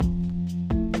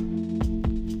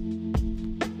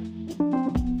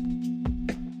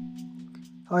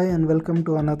Hi and welcome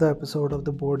to another episode of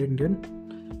The Bored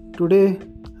Indian. Today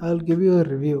I'll give you a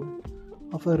review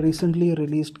of a recently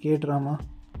released K-drama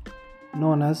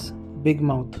known as Big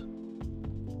Mouth,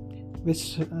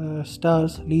 which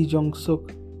stars Lee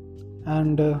Jong-suk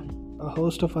and a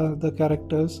host of other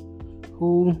characters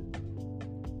who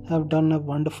have done a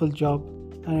wonderful job,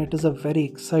 and it is a very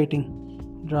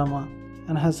exciting drama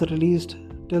and has released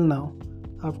till now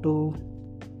up to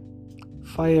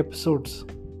 5 episodes.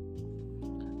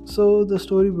 So the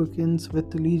story begins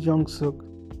with Lee Jong-suk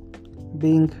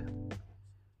being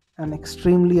an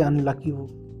extremely unlucky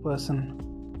person,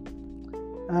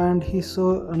 and he's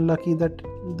so unlucky that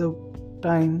the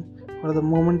time or the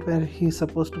moment where he's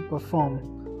supposed to perform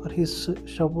or he's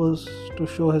supposed to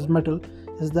show his mettle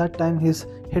is that time he's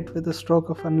hit with a stroke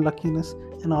of unluckiness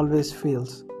and always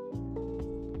fails.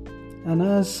 And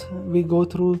as we go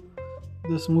through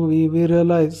this movie, we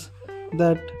realize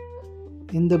that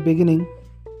in the beginning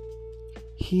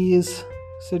he is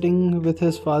sitting with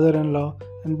his father-in-law,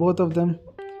 and both of them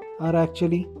are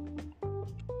actually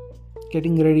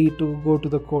getting ready to go to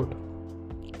the court.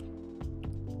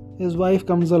 His wife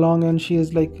comes along and she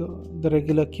is like the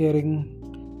regular caring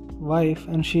wife,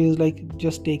 and she is like,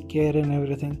 just take care and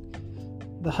everything.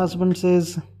 The husband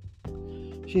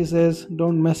she says,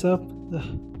 don't mess up.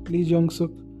 Lee Jong-suk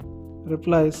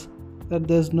replies that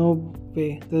there's no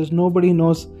way, there's nobody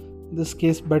knows this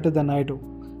case better than I do.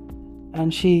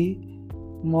 And she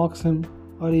mocks him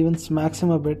or even smacks him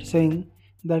a bit, saying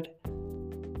that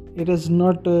it is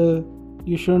not,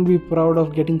 you shouldn't be proud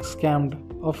of getting scammed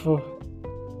of.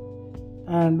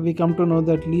 And we come to know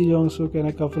that Lee Jong-suk and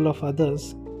a couple of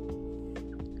others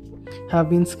have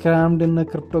been scammed in a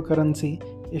cryptocurrency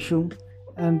issue,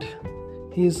 and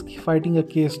he is fighting a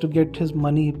case to get his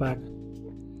money back.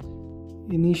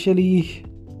 Initially,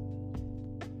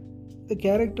 the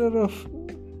character of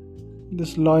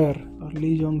this lawyer or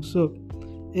Lee Jong-suk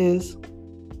is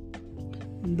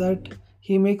that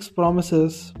he makes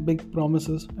promises, big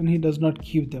promises, and he does not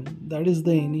keep them. That is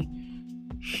the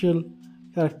initial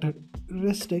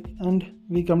characteristic, and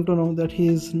we come to know that he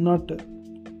is not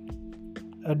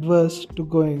adverse to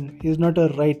going. He is not a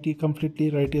completely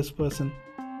righteous person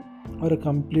or a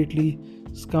completely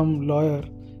scum lawyer.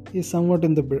 He is somewhat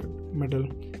in the middle,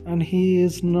 and he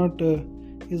is not.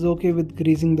 Is okay with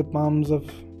greasing the palms of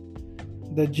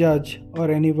the judge or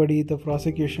anybody, the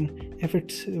prosecution,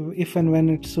 if and when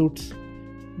it suits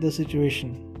the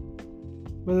situation.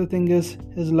 But the thing is,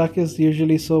 his luck is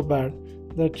usually so bad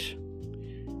that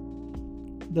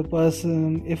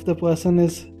if the person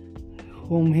is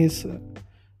whom he's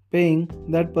paying,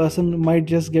 that person might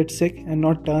just get sick and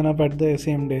not turn up at the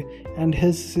same day, and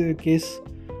his case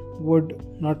would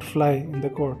not fly in the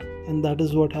court. And that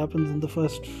is what happens in the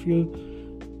first few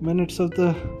minutes of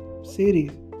the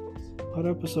series or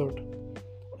episode.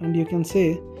 And you can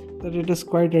say that it is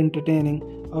quite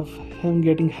entertaining of him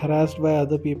getting harassed by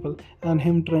other people and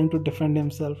him trying to defend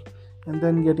himself, and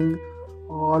then getting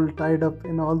all tied up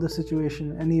in all the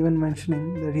situation, and even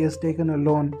mentioning that he has taken a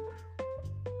loan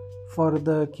for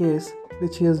the case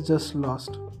which he has just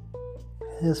lost.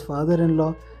 His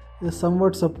father-in-law is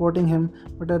somewhat supporting him,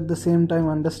 but at the same time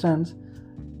understands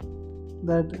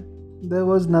that there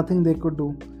was nothing they could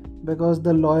do because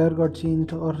the lawyer got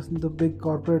changed, or the big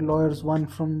corporate lawyers won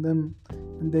from them,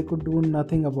 and they could do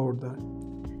nothing about that.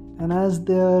 And as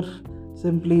they are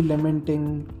simply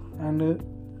lamenting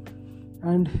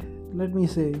and let me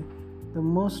say,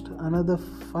 another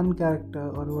fun character,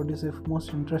 or most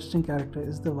interesting character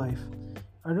is the wife.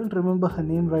 I don't remember her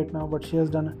name right now, but she has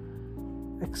done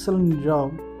an excellent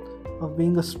job of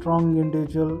being a strong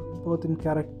individual, both in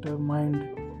character,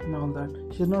 mind, and all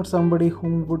that. She's not somebody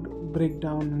whom would break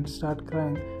down and start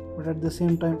crying, but at the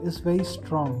same time is very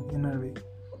strong in her way.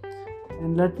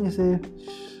 And let me say,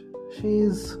 she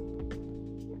is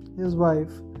his wife.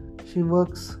 She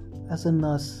works as a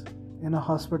nurse in a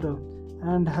hospital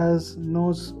and has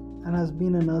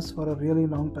been a nurse for a really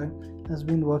long time, has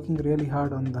been working really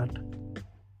hard on that.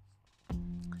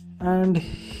 And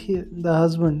the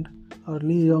husband, or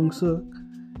Lee Jong-suk,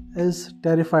 is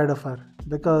terrified of her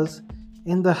because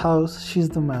in the house she's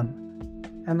the man,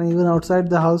 and even outside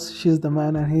the house she's the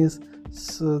man, and he's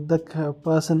the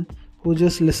person who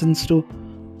just listens to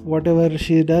whatever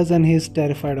she does, and he's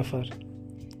terrified of her.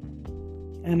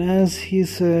 And as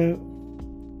the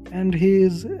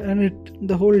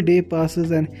whole day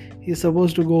passes and he's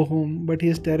supposed to go home, but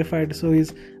he's terrified, so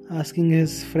he's asking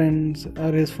his friends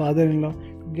or his father-in-law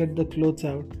to get the clothes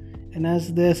out. And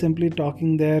as they're simply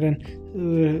talking there and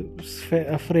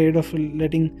afraid of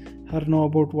letting her know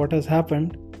about what has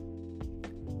happened,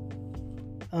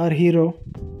 our hero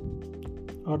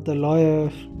or the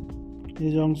lawyer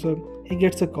Lee Jong-suk, he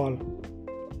gets a call,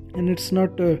 and it's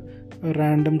not a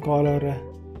random call or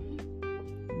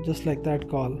just like that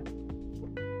call.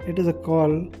 It is a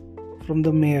call from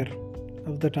the mayor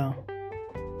of the town,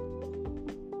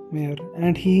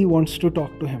 and he wants to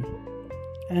talk to him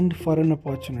and for an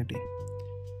opportunity.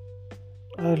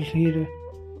 Our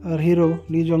hero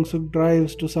Lee Jong-suk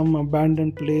drives to some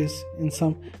abandoned place in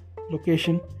some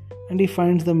location, and he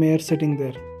finds the mayor sitting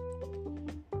there.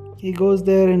 He goes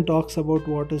there and talks about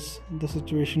what is the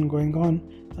situation going on,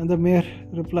 and the mayor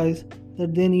replies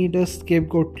that they need a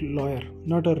scapegoat lawyer,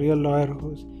 not a real lawyer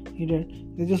who's needed.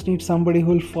 They just need somebody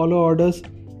who will follow orders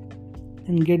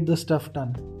and get the stuff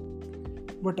done.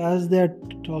 But as they are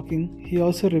talking, he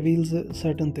also reveals a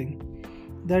certain thing,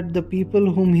 that the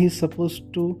people whom he is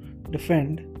supposed to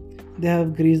defend, they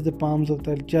have greased the palms of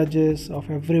the judges, of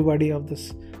everybody, of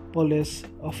this police,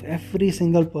 of every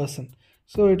single person.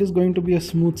 So it is going to be a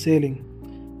smooth sailing.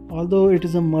 Although it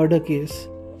is a murder case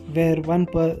where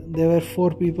there were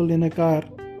 4 people in a car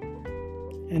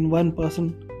and one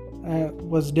person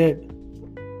was dead.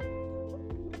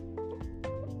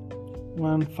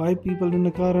 5 people in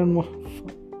a car and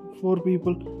 4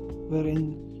 people were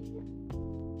in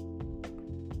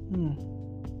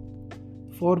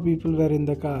 4 people were in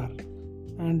the car,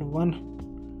 and one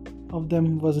of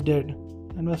them was dead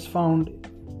and was found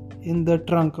in the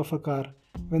trunk of a car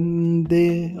when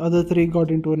the other 3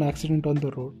 got into an accident on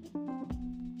the road.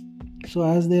 So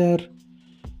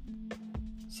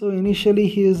initially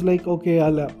he is like, okay,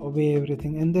 I'll obey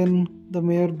everything, and then the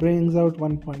mayor brings out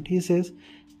one point. He says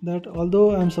that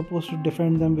although I'm supposed to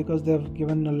defend them because they have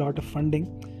given a lot of funding,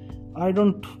 I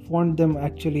don't want them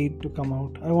actually to come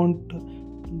out.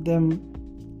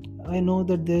 I know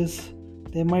that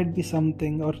there might be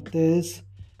something, or there is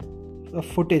a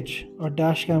footage or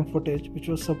dash cam footage which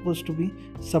was supposed to be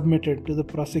submitted to the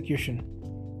prosecution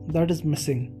that is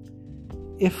missing.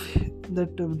 If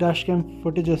that dash cam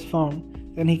footage is found,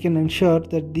 then he can ensure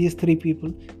that these 3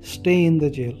 people stay in the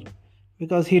jail,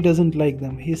 because he doesn't like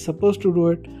them. He's supposed to do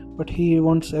it, but he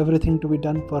wants everything to be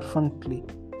done perfectly.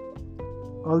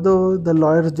 Although the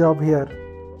lawyer's job here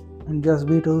and just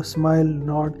be to smile,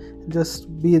 nod,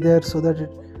 just be there so that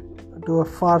to a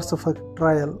farce of a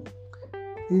trial,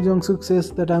 Lee Jong-suk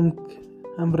says that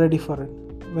I'm ready for it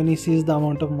when he sees the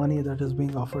amount of money that is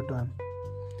being offered to him.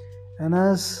 And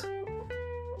as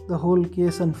the whole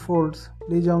case unfolds,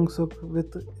 Lee Jong-suk,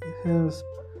 with his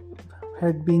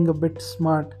head being a bit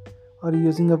smart or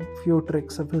using a few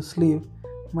tricks up his sleeve,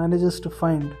 manages to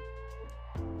find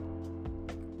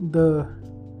the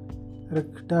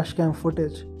dashcam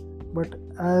footage,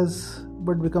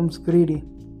 but becomes greedy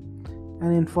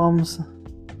and informs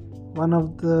one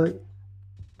of the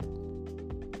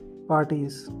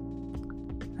parties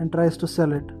and tries to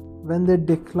sell it. When they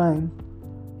decline,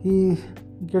 he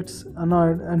gets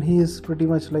annoyed and he is pretty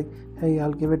much like, hey,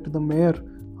 I'll give it to the mayor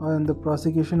and the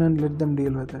prosecution and let them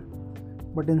deal with it.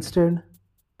 But instead,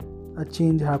 a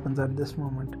change happens at this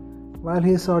moment. While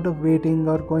he is sort of waiting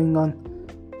or going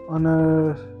on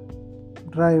a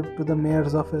drive to the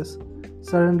mayor's office,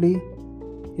 suddenly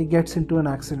he gets into an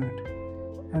accident.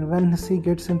 And when he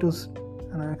gets into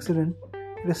an accident,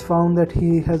 it is found that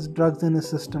he has drugs in his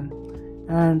system,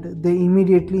 and they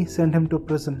immediately send him to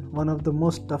prison, one of the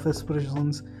most toughest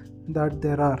prisons that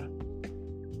there are.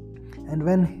 And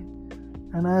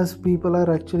as people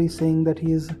are actually saying that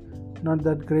he is not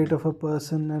that great of a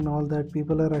person and all that,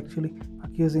 people are actually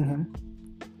accusing him.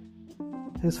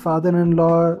 His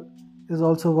father-in-law is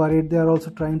also worried. They are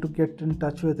also trying to get in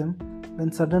touch with him,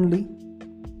 when suddenly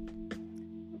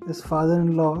his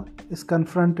father-in-law is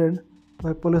confronted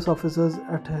by police officers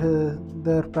at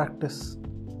their practice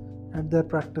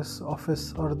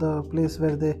office, or the place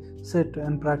where they sit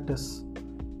and practice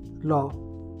law,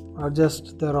 or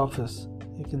just their office,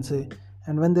 you can say.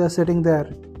 And when they are sitting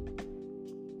there,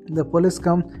 the police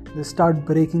come. They start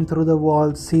breaking through the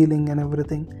walls, ceiling and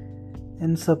everything,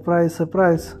 and surprise,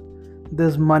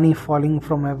 there's money falling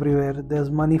from everywhere.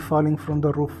 There's money falling from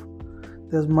the roof.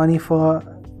 There's money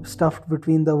stuffed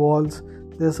between the walls.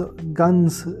 There's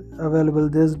guns available.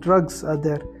 There's drugs are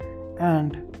there.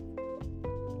 And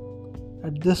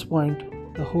at this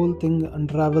point, the whole thing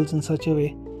unravels in such a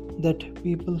way that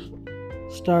people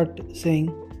start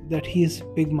saying that he is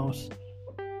Big Mouse.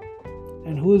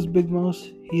 And who is Big Mouse?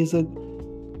 He is a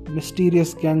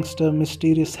mysterious gangster,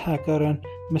 mysterious hacker, and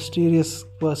mysterious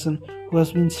person who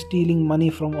has been stealing money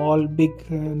from all big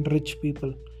and rich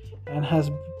people and has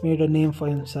made a name for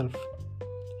himself.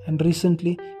 And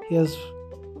recently he has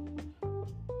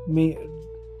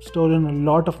stolen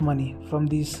a lot of money from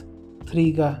these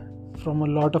 3 guys, from a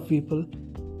lot of people,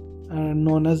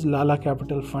 known as Lala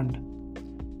Capital Fund.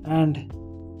 And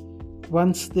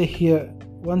once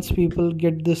people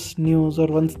get this news, or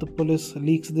once the police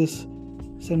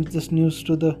sends this news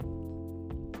to the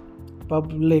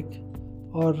public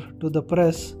or to the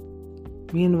press,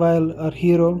 meanwhile our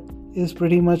hero is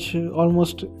pretty much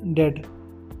almost dead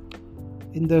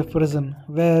in the prison,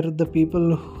 where the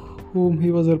people whom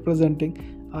he was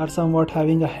representing are somewhat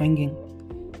having a hanging,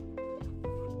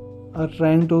 are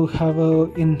trying to have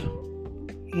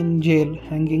in jail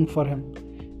hanging for him.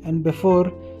 And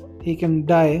before he can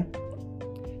die,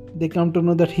 they come to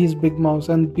know that he's Big Mouse,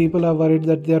 and people are worried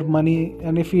that their money,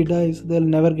 and if he dies, they'll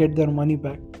never get their money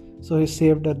back. So he's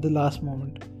saved at the last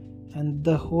moment. And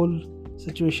the whole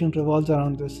situation revolves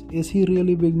around this. Is he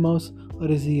really Big Mouse, or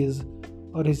is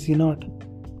he not?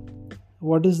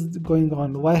 What is going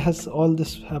on? Why has all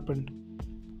this happened?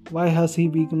 Why has he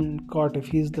been caught if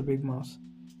he's the Big Mouse?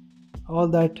 All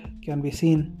that can be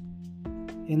seen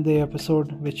in the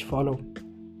episode which follow.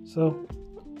 So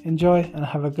enjoy and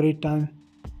have a great time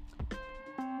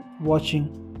watching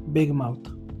Big Mouth.